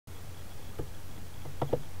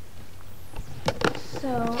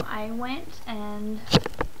So I went and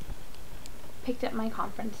picked up my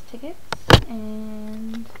conference tickets,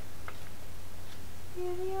 and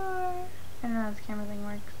here they are. I don't know how this camera thing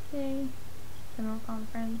works. Yay. General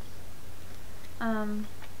conference. And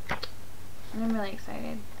I'm really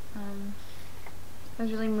excited. I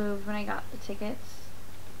was really moved when I got the tickets.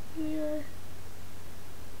 Here.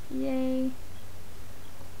 Yay.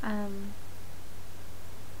 I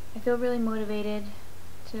feel really motivated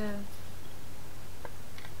to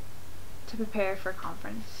prepare for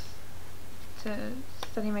conference, to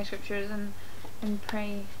study my scriptures and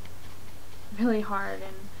pray really hard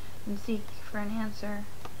and seek for an answer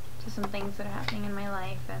to some things that are happening in my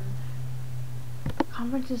life. And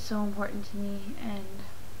conference is so important to me, and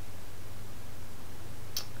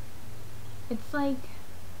it's like,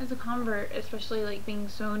 as a convert, especially like being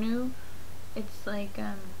so new, it's like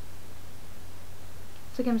I'm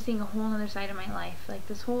seeing a whole other side of my life, like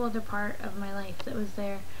this whole other part of my life that was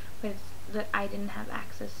there, but it's that I didn't have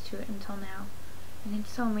access to it until now. And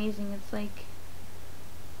it's so amazing. It's like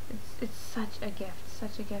it's such a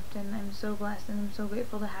gift, and I'm so blessed, and I'm so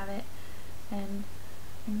grateful to have it. And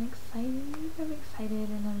I'm excited,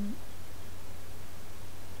 and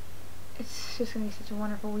it's just gonna be such a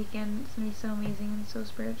wonderful weekend. It's gonna be so amazing and so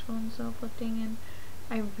spiritual and so uplifting, and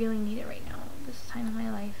I really need it right now, this time in my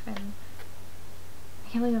life. And I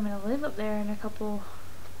can't believe I'm gonna live up there in a couple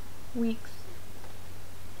weeks.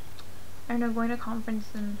 I don't know, going to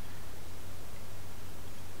conference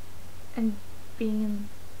and being in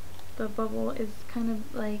the bubble is kind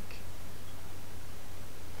of like,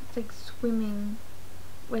 it's like swimming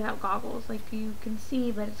without goggles. Like, you can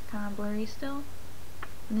see, but it's kind of blurry still.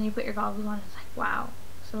 And then you put your goggles on, it's like, wow.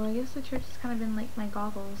 So I guess the church has kind of been like my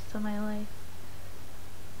goggles to my life.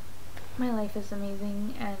 My life is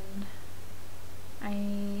amazing, and I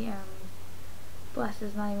am blessed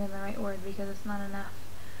is not even the right word, because it's not enough.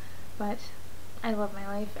 But I love my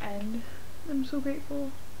life, and I'm so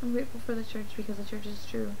grateful. I'm grateful for the church, because the church is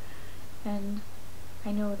true. And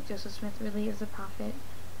I know that Joseph Smith really is a prophet,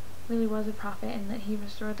 really was a prophet, and that he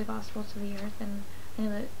restored the gospel to the earth. And I know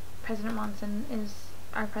that President Monson is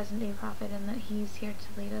our present day prophet, and that he's here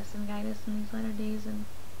to lead us and guide us in these latter days, and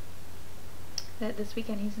that this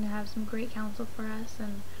weekend he's going to have some great counsel for us,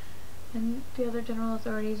 and the other general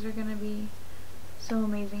authorities are going to be so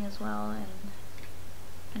amazing as well.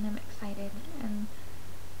 And I'm excited, and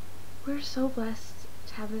we're so blessed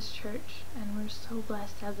to have this church, and we're so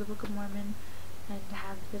blessed to have the Book of Mormon, and to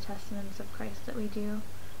have the testaments of Christ that we do,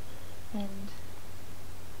 and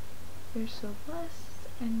we're so blessed.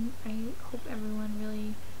 And I hope everyone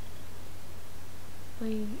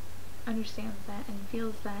really understands that and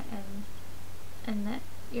feels that, and that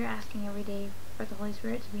you're asking every day for the Holy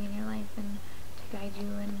Spirit to be in your life and to guide you,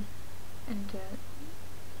 and to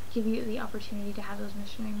give you the opportunity to have those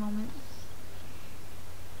missionary moments.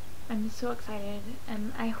 I'm so excited,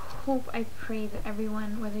 and I pray that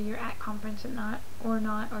everyone, whether you're at conference or not, or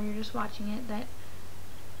you're just watching it, that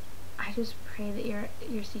I just pray that you're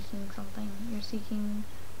seeking something. You're seeking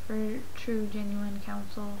for true, genuine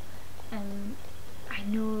counsel, and I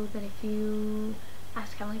know that if you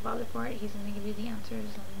ask Heavenly Father for it, He's going to give you the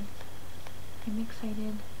answers. And I'm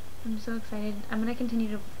excited. I'm so excited. I'm going to continue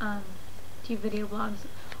to do video blogs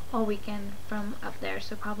all weekend from up there,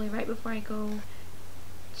 so probably right before I go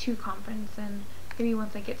to conference, and maybe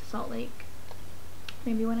once I get to Salt Lake,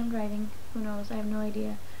 maybe when I'm driving, who knows, I have no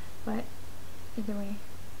idea. But either way,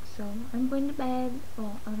 so I'm going to bed.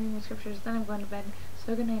 Well, I'm reading the scriptures, then I'm going to bed.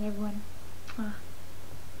 So good night, everyone.